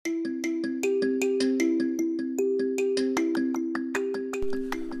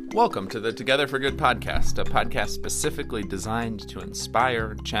Welcome to the Together for Good podcast, a podcast specifically designed to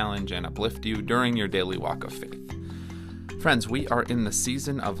inspire, challenge, and uplift you during your daily walk of faith. Friends, we are in the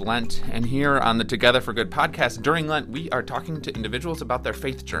season of Lent, and here on the Together for Good podcast during Lent, we are talking to individuals about their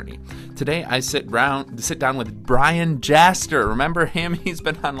faith journey. Today, I sit down with Brian Jaster. Remember him? He's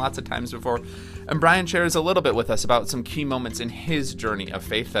been on lots of times before. And Brian shares a little bit with us about some key moments in his journey of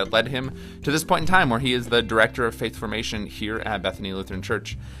faith that led him to this point in time where he is the director of faith formation here at Bethany Lutheran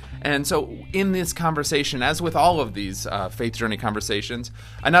Church. And so in this conversation, as with all of these faith journey conversations,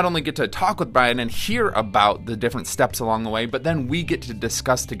 I not only get to talk with Brian and hear about the different steps along the way, but then we get to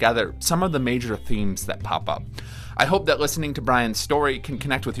discuss together some of the major themes that pop up. I hope that listening to Brian's story can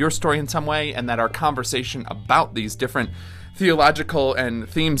connect with your story in some way, and that our conversation about these different theological and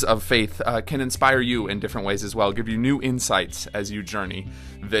themes of faith can inspire you in different ways as well, give you new insights as you journey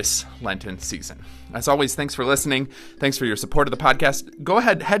this Lenten season. As always, thanks for listening. Thanks for your support of the podcast. Go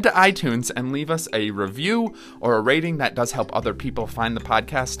ahead, head to iTunes and leave us a review or a rating. That does help other people find the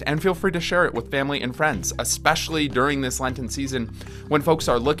podcast. And feel free to share it with family and friends, especially during this Lenten season when folks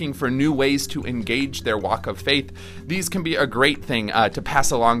are looking for new ways to engage their walk of faith. These can be a great thing to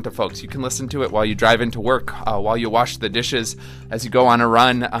pass along to folks. You can listen to it while you drive into work, while you wash the dishes, as you go on a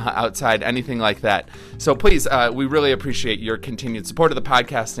run outside, anything like that. So please, we really appreciate your continued support of the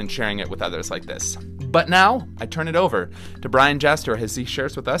podcast and sharing it with others like this. But now, I turn it over to Brian Jaster as he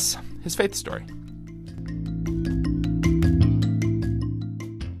shares with us his faith story.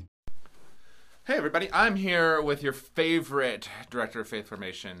 Hey everybody, I'm here with your favorite director of faith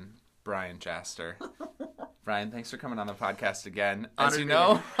formation, Brian Jaster. Brian, thanks for coming on the podcast again. As you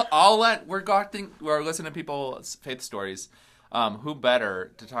know, we're listening to people's faith stories. Who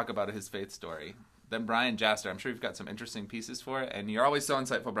better to talk about his faith story than Brian Jaster? I'm sure you've got some interesting pieces for it, and you're always so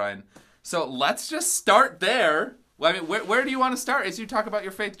insightful, Brian. So let's just start there. Well, I mean, where do you want to start as you talk about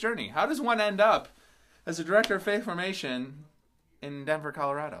your faith journey? How does one end up as a director of faith formation in Denver,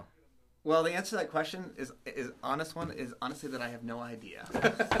 Colorado? Well, the answer to that question is honestly that I have no idea.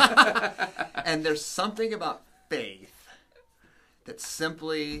 And there's something about faith that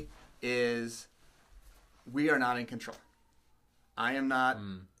simply is we are not in control. I am not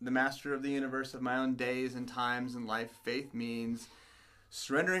the master of the universe of my own days and times in life. Faith means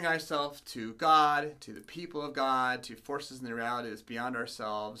surrendering ourselves to God, to the people of God, to forces in the reality that's beyond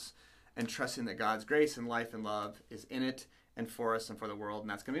ourselves, and trusting that God's grace and life and love is in it and for us and for the world, and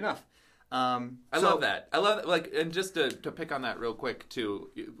that's going to be enough. I love that. And just to pick on that real quick too,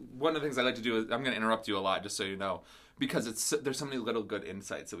 one of the things I like to do is, I'm going to interrupt you a lot just so you know, because there's so many little good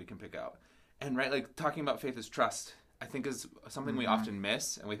insights that we can pick out. And like talking about faith as trust, I think is something we often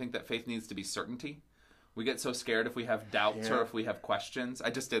miss, and we think that faith needs to be certainty. We get so scared if we have doubts or if we have questions. I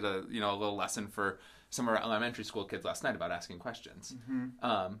just did a little lesson for some of our elementary school kids last night about asking questions.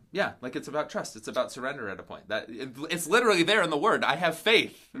 It's about trust. It's about surrender at a point. It's literally there in the word. I have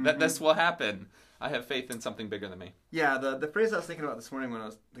faith that this will happen. I have faith in something bigger than me. Yeah, the phrase I was thinking about this morning when I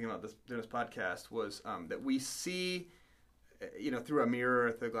was thinking about doing this podcast was that we see, through a mirror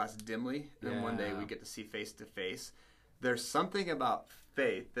or through a glass dimly, and one day we get to see face to face. There's something about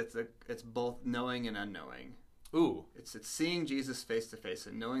faith it's both knowing and unknowing. Ooh. It's seeing Jesus face to face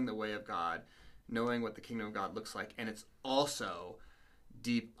and knowing the way of God, knowing what the kingdom of God looks like, and it's also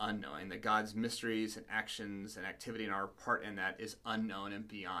deep unknowing, that God's mysteries and actions and activity and our part in that is unknown and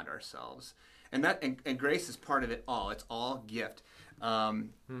beyond ourselves. And that and grace is part of it all. It's all gift.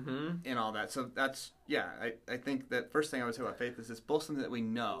 And all that. So that's, I think that first thing I would say about faith is it's both something that we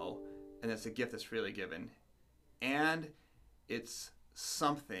know, and it's a gift that's freely given, and it's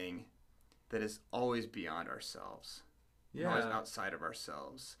something that is always beyond ourselves, always outside of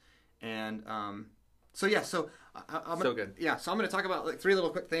ourselves. And I'm so good. So I'm going to talk about three little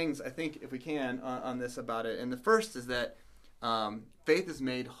quick things, I think, if we can, on this about it. And the first is that faith is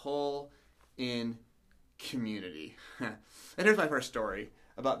made whole in community. And here's my first story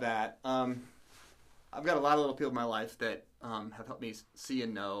about that. I've got a lot of little people in my life that have helped me see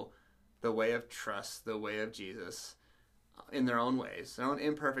and know the way of trust, the way of Jesus, in their own ways, their own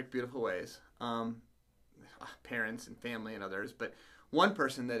imperfect, beautiful ways. Parents and family and others. But one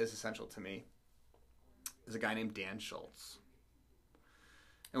person that is essential to me is a guy named Dan Schultz.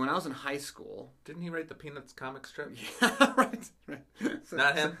 And when I was in high school... Didn't he write the Peanuts comic strip? Yeah, right.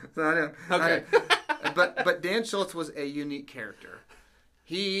 Not him? It's not him. Okay. But Dan Schultz was a unique character.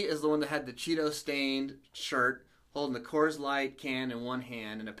 He is the one that had the Cheeto-stained shirt, holding the Coors Light can in one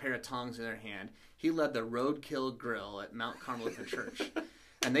hand and a pair of tongs in their hand. He led the Roadkill Grill at Mount Carmel Lutheran Church.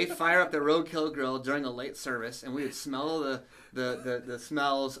 And they'd fire up the Roadkill Grill during a late service, and we would smell the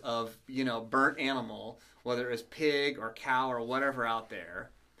smells of, burnt animal, whether it was pig or cow or whatever out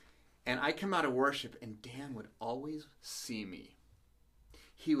there. And I come out of worship, and Dan would always see me.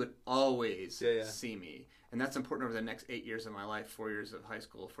 He would always see me. And that's important over the next 8 years of my life, 4 years of high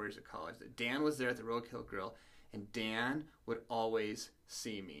school, 4 years of college. That Dan was there at the Roadkill Grill, and Dan would always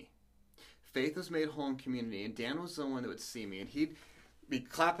see me. Faith was made whole in community, and Dan was the one that would see me. And he'd be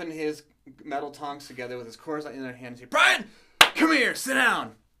clapping his metal tongs together with his chords in their hands and say, Brian, come here, sit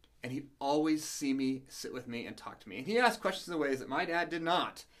down. And he'd always see me, sit with me, and talk to me. And he asked questions in ways that my dad did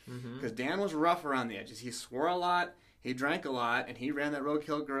not. Because Dan was rough around the edges. He swore a lot, he drank a lot, and he ran that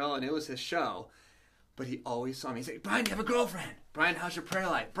Roadkill Grill, and it was his show. But he always saw me. He'd say, Brian, do you have a girlfriend? Brian, how's your prayer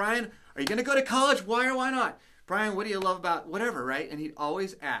life? Brian, are you going to go to college? Why or why not? Brian, what do you love about whatever, right? And he'd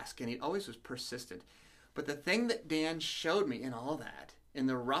always ask, and he always was persistent. But the thing that Dan showed me in all that, in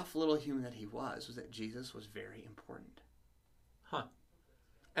the rough little human that he was that Jesus was very important. Huh.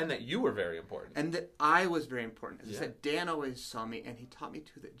 And that you were very important. And that I was very important. As I said, Dan always saw me, and he taught me,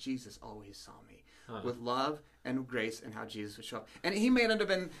 too, that Jesus always saw me. With love and grace and how Jesus would show up. And he may not have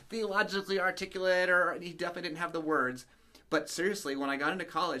been theologically articulate, or he definitely didn't have the words. But seriously, when I got into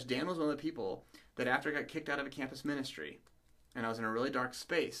college, Dan was one of the people that after I got kicked out of a campus ministry, and I was in a really dark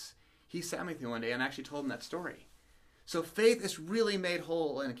space, he sat me through one day and actually told him that story. So faith is really made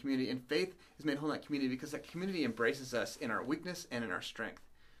whole in a community, and faith is made whole in that community because that community embraces us in our weakness and in our strength.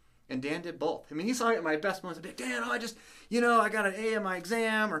 And Dan did both. I mean, he saw me at my best moments. He'd be like, Dan, I got an A in my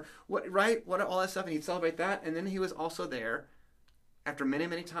exam, or what, right? What, all that stuff, and he'd celebrate that. And then he was also there after many,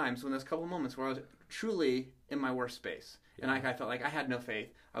 many times when there's a couple of moments where I was truly in my worst space. And I felt like I had no faith.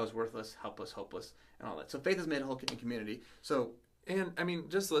 I was worthless, helpless, hopeless, and all that. So faith is made whole in community. So, and I mean,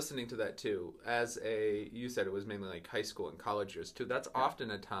 just listening to that too, you said it was mainly like high school and college years too. That's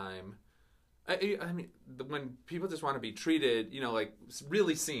often a time. I mean, when people just want to be treated, like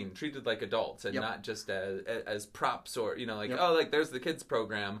really seen, treated like adults, and not just as props, or like there's the kids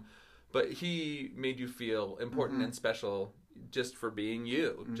program, but he made you feel important and special just for being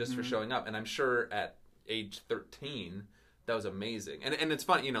you, just for showing up. And I'm sure at age 13, that was amazing. And it's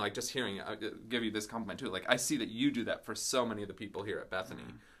fun, like just hearing, I'll give you this compliment too. Like I see that you do that for so many of the people here at Bethany.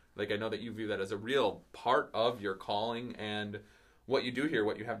 Like I know that you view that as a real part of your calling, and what you do here,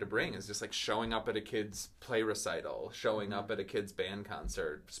 what you have to bring is just like showing up at a kid's play recital, showing up at a kid's band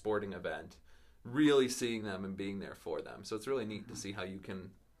concert, sporting event, really seeing them and being there for them. So it's really neat to see how you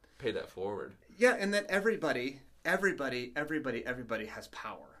can pay that forward. Yeah, and that everybody has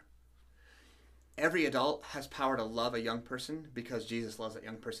power. Every adult has power to love a young person because Jesus loves that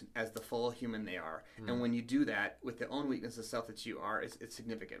young person as the full human they are. And when you do that with the own weakness and self that you are, it's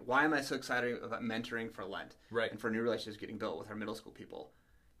significant. Why am I so excited about mentoring for Lent and for new relationships getting built with our middle school people?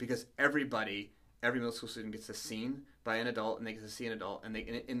 Because every middle school student gets seen by an adult, and they get to see an adult, and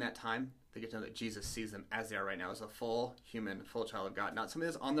in that time, they get to know that Jesus sees them as they are right now, as a full human, full child of God. Not somebody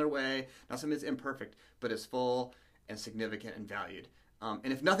that's on their way, not somebody that's imperfect, but as full and significant and valued.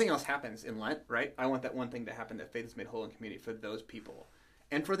 And if nothing else happens in Lent, right, I want that one thing to happen, that faith is made whole in community for those people.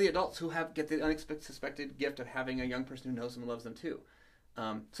 And for the adults who get the unexpected gift of having a young person who knows them and loves them too.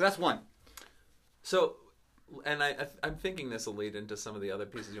 So that's one. So, and I'm thinking this will lead into some of the other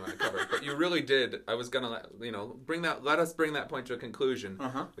pieces you want to cover, but you really did. I was going to, let us bring that point to a conclusion.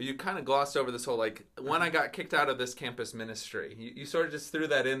 You kind of glossed over this whole, when I got kicked out of this campus ministry, you sort of just threw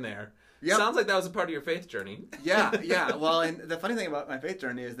that in there. Yep. Sounds like that was a part of your faith journey. Yeah. Well, and the funny thing about my faith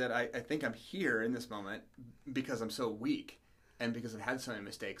journey is that I think I'm here in this moment because I'm so weak, and because I've had so many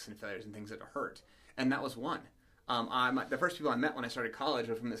mistakes and failures and things that hurt. And that was one. The first people I met when I started college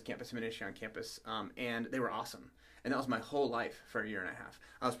were from this campus ministry on campus, and they were awesome. And that was my whole life for a year and a half.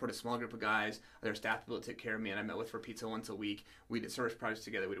 I was part of a small group of guys. There were staff people that took care of me, and I met with for pizza once a week. We did service projects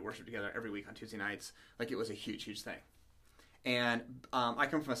together. We did worship together every week on Tuesday nights. It was a huge, huge thing. And I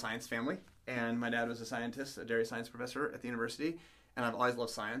come from a science family, and my dad was a scientist, a dairy science professor at the university, and I've always loved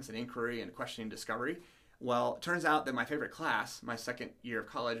science and inquiry and questioning and discovery. Well, it turns out that my favorite class, my second year of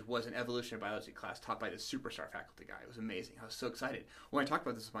college, was an evolutionary biology class taught by this superstar faculty guy. It was amazing. I was so excited. When I talked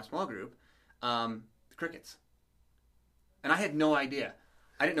about this with my small group, crickets. And I had no idea.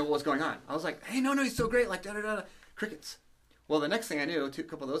 I didn't know what was going on. I was like, hey, no, he's so great, crickets. Well, the next thing I knew, a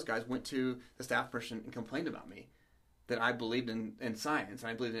couple of those guys went to the staff person and complained about me, that I believed in science,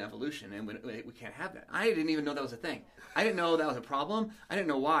 and I believed in evolution, and we can't have that. I didn't even know that was a thing. I didn't know that was a problem. I didn't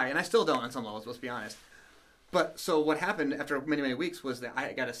know why, and I still don't on some levels, let's be honest. But so what happened after many, many weeks was that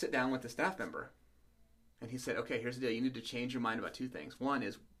I got to sit down with the staff member, and he said, okay, here's the deal. You need to change your mind about two things. One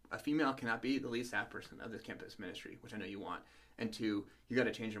is a female cannot be the lead staff person of this campus ministry, which I know you want. And two, you got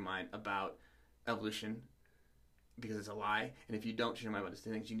to change your mind about evolution because it's a lie. And if you don't change your mind about these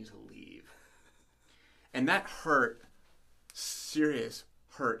things, you need to leave. And that hurt serious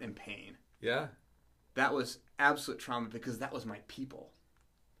hurt and pain. Yeah. That was absolute trauma because that was my people.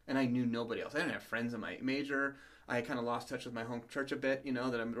 And I knew nobody else. I didn't have friends in my major. I kind of lost touch with my home church a bit,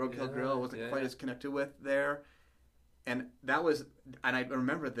 that I'm Roadkill Grill wasn't quite as connected with there. And I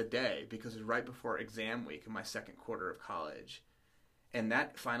remember the day because it was right before exam week in my second quarter of college. And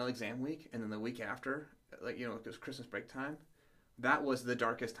that final exam week, and then the week after, it was Christmas break time. That was the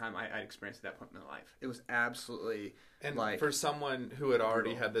darkest time I'd experienced at that point in my life. It was absolutely for someone who had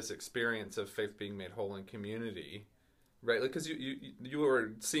already had this experience of faith being made whole in community, right? Because you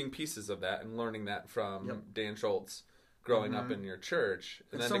were seeing pieces of that and learning that from Dan Schultz growing up in your church,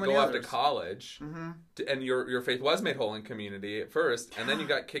 and then so to go off to college, and your faith was made whole in community at first, and then you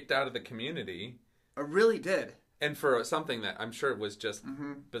got kicked out of the community. I really did. And for something that I'm sure was just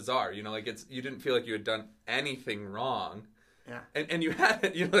bizarre, you didn't feel like you had done anything wrong. Yeah. And you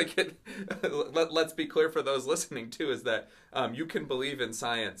had, let's be clear for those listening too, is that you can believe in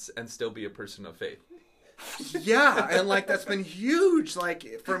science and still be a person of faith. Yeah, and that's been huge,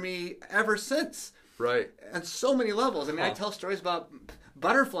 for me ever since. Right. On so many levels. I mean, I tell stories about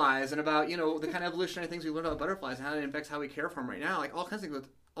butterflies and about, the kind of evolutionary things we learned about butterflies and how it affects how we care for them right now. All kinds of things with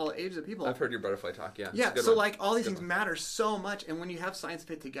all ages of people. I've heard your butterfly talk, yeah. Yeah, so all these things matter so much, and when you have science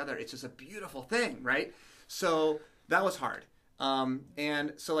fit together, it's just a beautiful thing, right? So that was hard.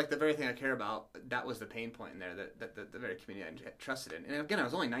 And so the very thing I care about, that was the pain point in there, that the very community I trusted in. And again, I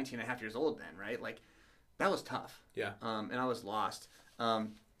was only 19 and a half years old then, right? That was tough. Yeah. And I was lost.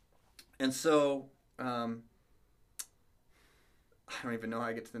 And so I don't even know how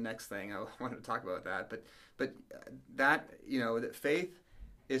I get to the next thing I wanted to talk about that, but that, that faith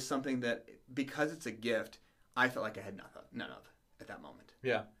is something that, because it's a gift, I felt like I had none of at that moment.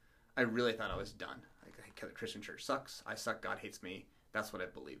 Yeah. I really thought I was done. The Christian church sucks. I suck. God hates me. That's what I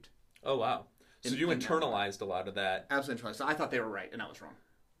believed. Oh, wow. So you internalized a lot of that. Absolutely internalized. So I thought they were right, and I was wrong.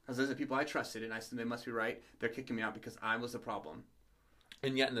 Because those are the people I trusted, and I said they must be right. They're kicking me out because I was the problem.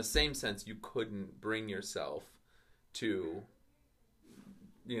 And yet, in the same sense, you couldn't bring yourself to,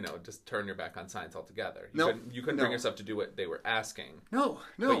 just turn your back on science altogether. You couldn't bring yourself to do what they were asking. No.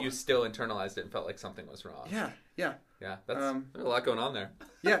 But you still internalized it and felt like something was wrong. Yeah. Yeah, there's a lot going on there.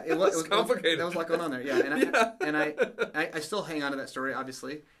 Yeah, it was complicated. There was a lot going on there. Yeah, and I still hang on to that story,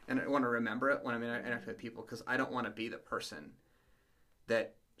 obviously, and I want to remember it when I'm interacting with people, because I don't want to be the person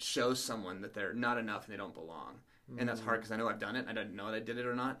that shows someone that they're not enough and they don't belong. And that's hard because I know I've done it. I don't know that I did it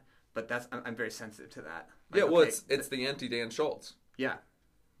or not, but I'm very sensitive to that. Well, it's the anti-Dan Schultz. Yeah,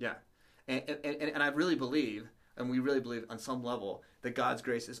 and I really believe, and we really believe on some level, that God's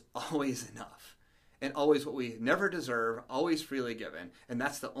grace is always enough. And always what we never deserve, always freely given. And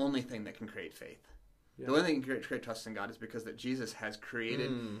that's the only thing that can create faith. Yeah. The only thing that can create trust in God is because that Jesus has created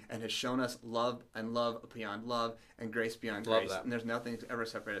and has shown us love and love beyond love and grace beyond grace. That. And there's nothing to ever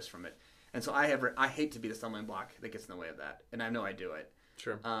separate us from it. And so I hate to be the stumbling block that gets in the way of that. And I know I do it.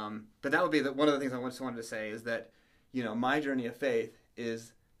 Sure. But that would be one of the things I just wanted to say is that, my journey of faith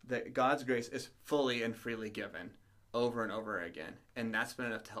is that God's grace is fully and freely given over and over again. And that's been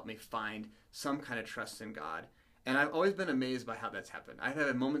enough to help me find some kind of trust in God. And I've always been amazed by how that's happened. I've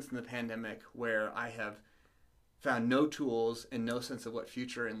had moments in the pandemic where I have found no tools and no sense of what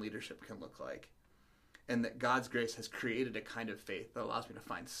future and leadership can look like. And that God's grace has created a kind of faith that allows me to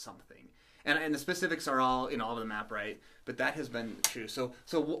find something. And the specifics are all over the map, right? But that has been true. So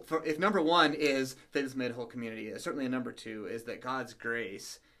if number one is faith is made a whole community, certainly a number two is that God's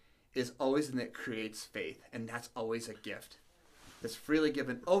grace is always in that creates faith, and that's always a gift that's freely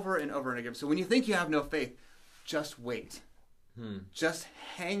given over and over and again. So when you think you have no faith, just wait. Just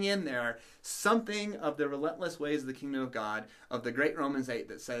hang in there. Something of the relentless ways of the kingdom of God, of the great Romans 8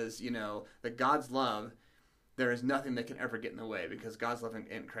 that says, that God's love, there is nothing that can ever get in the way, because God's love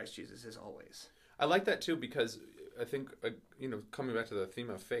in Christ Jesus is always. I like that too, because I think, coming back to the theme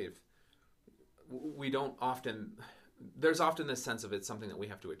of faith, there's often this sense of it's something that we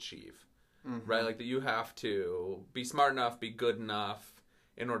have to achieve, right? Like that you have to be smart enough, be good enough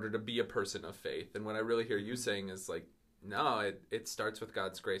in order to be a person of faith. And what I really hear you saying is no, it starts with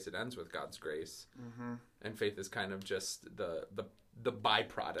God's grace, it ends with God's grace. And faith is kind of just the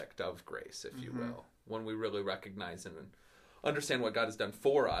byproduct of grace, if you will. When we really recognize and understand what God has done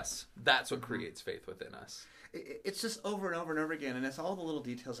for us, that's what creates faith within us. It's just over and over and over again, and it's all the little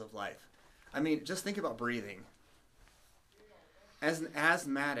details of life. I mean, just think about breathing. As an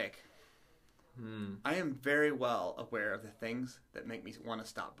asthmatic, I am very well aware of the things that make me want to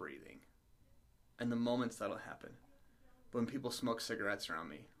stop breathing and the moments that'll happen. When people smoke cigarettes around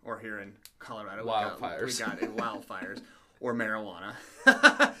me, or here in Colorado, wildfires. We got wildfires, or marijuana,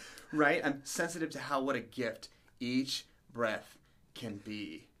 right? I'm sensitive to what a gift each breath can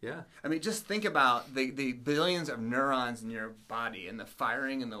be. Yeah. I mean, just think about the billions of neurons in your body and the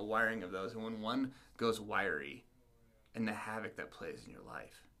firing and the wiring of those. And when one goes wiry and the havoc that plays in your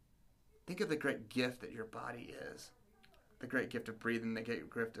life. Think of the great gift that your body is. The great gift of breathing, the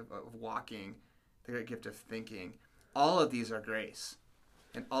great gift of walking, the great gift of thinking. All of these are grace.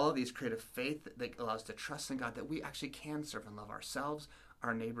 And all of these create a faith that allows us to trust in God that we actually can serve and love ourselves,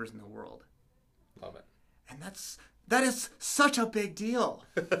 our neighbors, and the world. Love it. And that is such a big deal.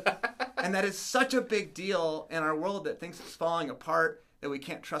 And that is such a big deal in our world that thinks it's falling apart, that we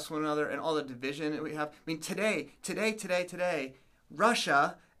can't trust one another, and all the division that we have. I mean, today,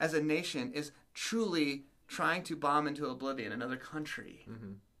 Russia as a nation is truly trying to bomb into oblivion another country.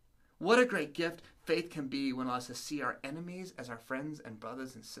 Mm-hmm. What a great gift faith can be when it allows us to see our enemies as our friends and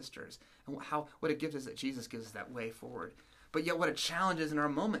brothers and sisters. And what a gift is that Jesus gives us that way forward. But yet what a challenge is in our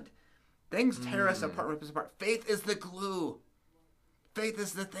moment. Things tear us apart, rip us apart. Faith is the glue. Faith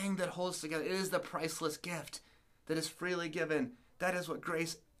is the thing that holds together. It is the priceless gift that is freely given. That is what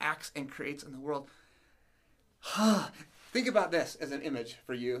grace acts and creates in the world. Think about this as an image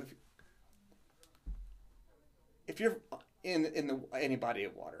for you. If you're in any body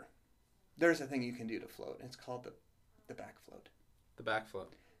of water, there's a thing you can do to float, and it's called the back float. The back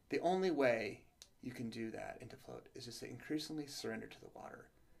float. The only way you can do that and to float is just to increasingly surrender to the water,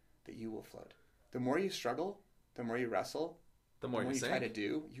 that you will float. The more you struggle, the more you wrestle, the more you try to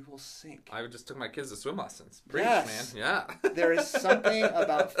do, you will sink. I just took my kids to swim lessons. Preach, yes. Man. Yeah. There is something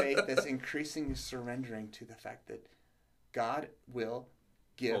about faith that's increasingly surrendering to the fact that God will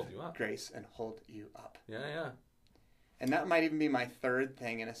give grace and hold you up. Yeah. And that might even be my third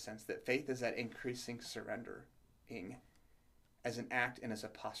thing, in a sense, that faith is that increasing surrendering as an act and as a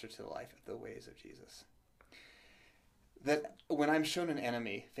posture to the life of the ways of Jesus. That when I'm shown an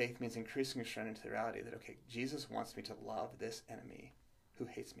enemy, faith means increasing surrender to the reality that, okay, Jesus wants me to love this enemy who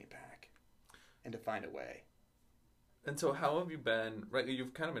hates me back and to find a way. And so how have you been, right,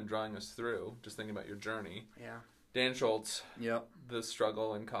 you've kind of been drawing us through, just thinking about your journey. Yeah. Dan Schultz, yep. The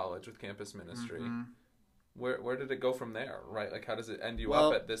struggle in college with campus ministry. Mm-hmm. Where did it go from there, right? Like, how does it end you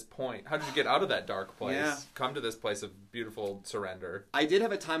up at this point? How did you get out of that dark place, come to this place of beautiful surrender? I did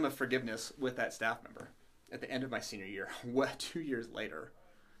have a time of forgiveness with that staff member at the end of my senior year, 2 years later.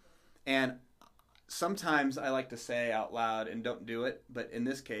 And sometimes I like to say out loud, and don't do it, but in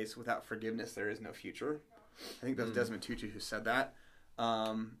this case, without forgiveness, there is no future. I think that was Desmond Tutu who said that.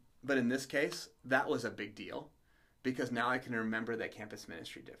 But in this case, that was a big deal, because now I can remember that campus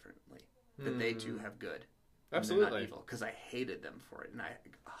ministry differently, that they too have good. Absolutely. Not evil, because I hated them for it, and I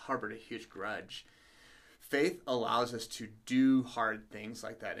harbored a huge grudge. Faith allows us to do hard things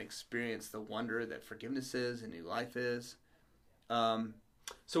like that and experience the wonder that forgiveness is and new life is.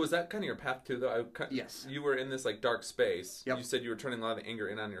 So was that kind of your path too, though? Yes. You were in this like dark space. Yep. You said you were turning a lot of the anger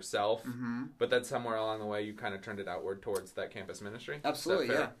in on yourself, but then somewhere along the way you kind of turned it outward towards that campus ministry?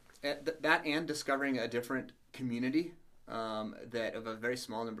 Absolutely, yeah. That and discovering a different community that of a very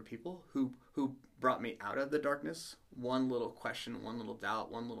small number of people who brought me out of the darkness. One little question, one little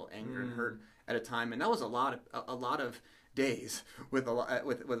doubt, one little anger and hurt at a time, and that was a lot of days with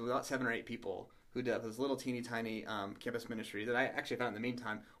about 7 or 8 people who did this little teeny tiny campus ministry that I actually found in the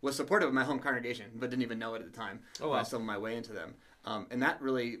meantime was supportive of my home congregation, but didn't even know it at the time. When I stumbled my way into them, and that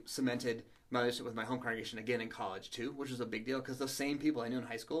really cemented my relationship with my home congregation again in college too, which was a big deal because those same people I knew in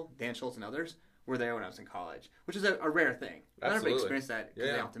high school, Dan Schultz and others, were there when I was in college, which is a rare thing. Not everybody experienced that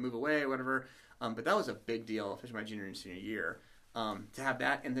because they have to move away or whatever. But that was a big deal, especially my junior and senior year, to have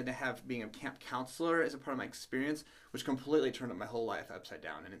that, and then to have being a camp counselor as a part of my experience, which completely turned up my whole life upside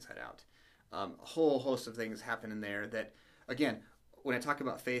down and inside out. A whole host of things happen in there that, again, when I talk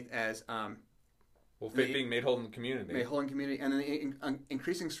about faith as faith being made whole in the community, and then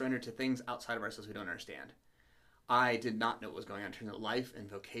increasing surrender to things outside of ourselves we don't understand. I did not know what was going on in terms of life and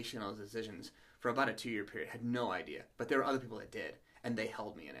vocational decisions for about a 2-year period. Had no idea, but there were other people that did, and they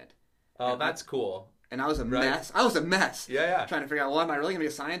held me in it. Oh, that's cool. And I was a mess. I was a mess. Yeah. Trying to figure out, well, am I really going to be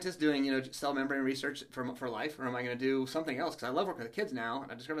a scientist doing, cell membrane research for life, or am I going to do something else? Because I love working with kids now,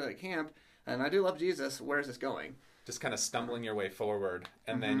 and I discovered that at camp, and I do love Jesus. Where is this going? Just kind of stumbling your way forward,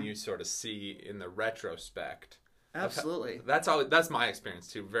 and then you sort of see in the retrospect. Absolutely. That's my experience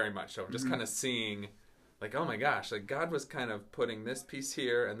too, very much so. Just kind of seeing, like, oh my gosh, like God was kind of putting this piece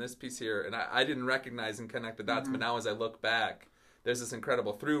here and this piece here, and I didn't recognize and connect the dots, but now as I look back, there's this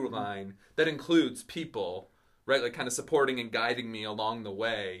incredible through line that includes people, right? Like kind of supporting and guiding me along the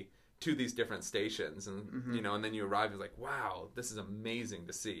way to these different stations. And, and then you arrive, you're like, wow, this is amazing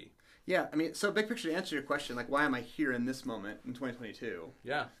to see. Yeah. I mean, so big picture to answer your question, like, why am I here in this moment in 2022?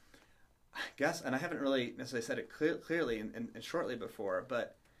 Yeah. guess, and I haven't really necessarily said it clearly and shortly before,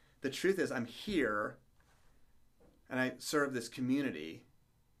 but the truth is I'm here and I serve this community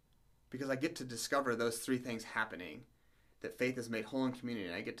because I get to discover those three things happening, that faith is made whole in community,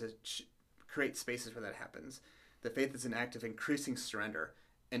 and I get to create spaces where that happens. That faith is an act of increasing surrender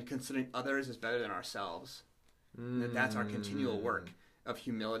and considering others as better than ourselves. That's our continual work of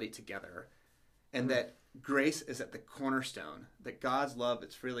humility together. And that grace is at the cornerstone, that God's love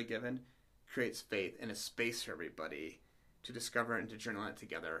that's freely given creates faith and a space for everybody to discover and to journal it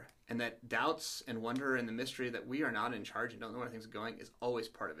together. And that doubts and wonder and the mystery that we are not in charge and don't know where things are going is always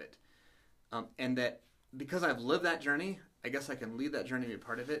part of it. And that because I've lived that journey, I guess I can lead that journey and be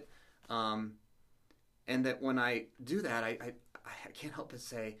part of it. And that when I do that, I can't help but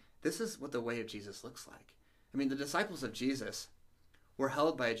say, this is what the way of Jesus looks like. I mean, the disciples of Jesus were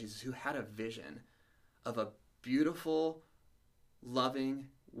held by a Jesus who had a vision of a beautiful, loving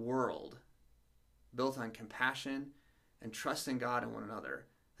world built on compassion and trust in God and one another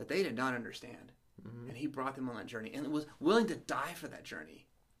that they did not understand. Mm-hmm. And he brought them on that journey and was willing to die for that journey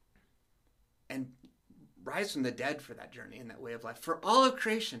and rise from the dead for that journey and that way of life, for all of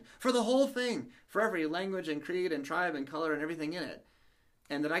creation, for the whole thing, for every language and creed and tribe and color and everything in it.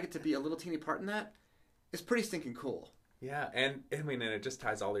 And that I get to be a little teeny part in that is pretty stinking cool. Yeah, and I mean, and it just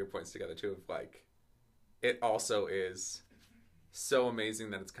ties all your points together too, of like, it also is so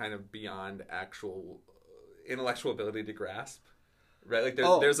amazing that it's kind of beyond actual intellectual ability to grasp, right? Like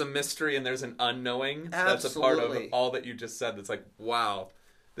there's a mystery and there's an unknowing. Absolutely. That's a part of all that you just said. That's like, wow,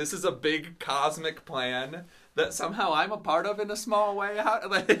 this is a big cosmic plan that somehow I'm a part of in a small way.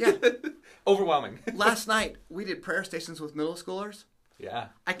 Overwhelming. Last night, we did prayer stations with middle schoolers. Yeah.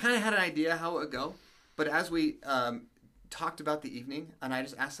 I kind of had an idea how it would go, but as we talked about the evening, and I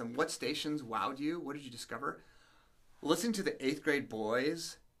just asked them, what stations wowed you? What did you discover? Listening to the 8th grade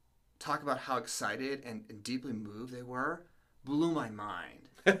boys talk about how excited and deeply moved they were blew my mind.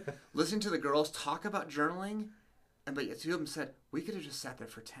 Listening to the girls talk about journaling, but yet 2 of them said, we could have just sat there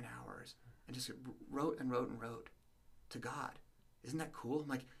for 10 hours and just wrote and wrote and wrote to God. Isn't that cool? I'm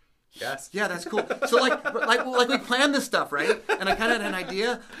like, yes. Yeah, that's cool. So like we planned this stuff, right? And I kind of had an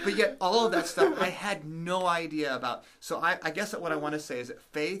idea, but yet all of that stuff I had no idea about. So I guess that what I want to say is that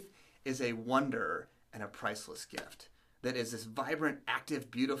faith is a wonder and a priceless gift. That is this vibrant,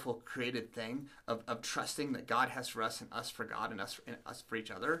 active, beautiful, created thing of trusting that God has for us and us for God and us for each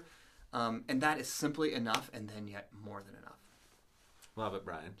other. And that is simply enough and then yet more than enough. Love it,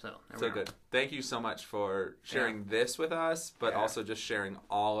 Brian. So good. Thank you so much for sharing this with us, but also just sharing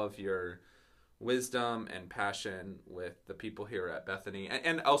all of your wisdom and passion with the people here at Bethany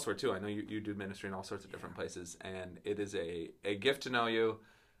and elsewhere too. I know you do ministry in all sorts of different places, and it is a gift to know you,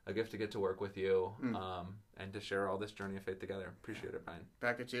 a gift to get to work with you, and to share all this journey of faith together. Appreciate it, Brian.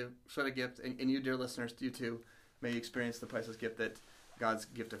 Back at you. What a gift. And you, dear listeners, you too, may you experience the priceless gift that God's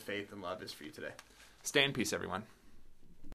gift of faith and love is for you today. Stay in peace, everyone.